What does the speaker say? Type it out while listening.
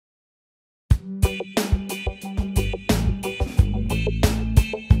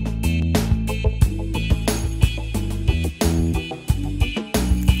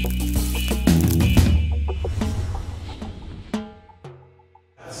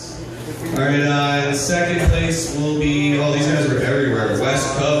Alright, the second place will be, oh, these guys were everywhere, West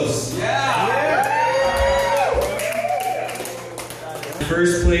Coast.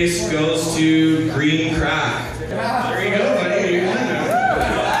 First place goes to Green Crack. There you go, buddy. You won now.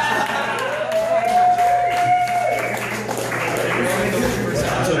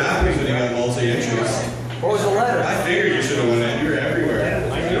 That's what happens when you got multi-entries. What was the letter? I figured you should have won it. You were everywhere.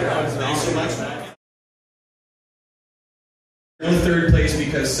 Thanks so much, man. No third place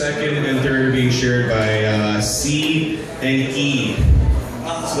because second and third are being shared by C and E.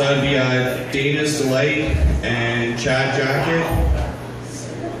 So that would be Dana's Delight and Chad Jackett.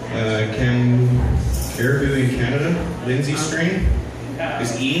 Caribou in Canada. Lindsay Strain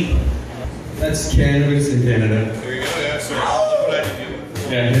is E. That's Cannabis in Canada. There you go, yeah. So what I do.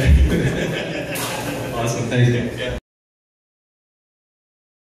 Yeah. Awesome, thanks, man. Yeah.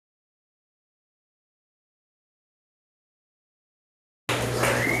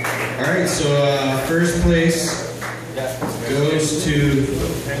 Alright, so first place goes to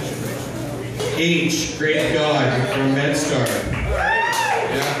H, Great God, from MedStar.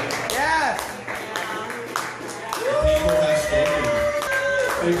 Yeah. People have spoken.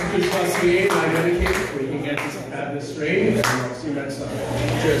 Thank you for trusting me and I dedicate. We can get this cannabis strain and I'll see you next time.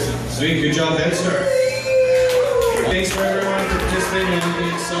 Cheers. Sweet, good job, MedStar. Thanks for everyone for participating in the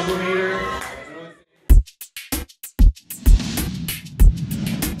Sublimator.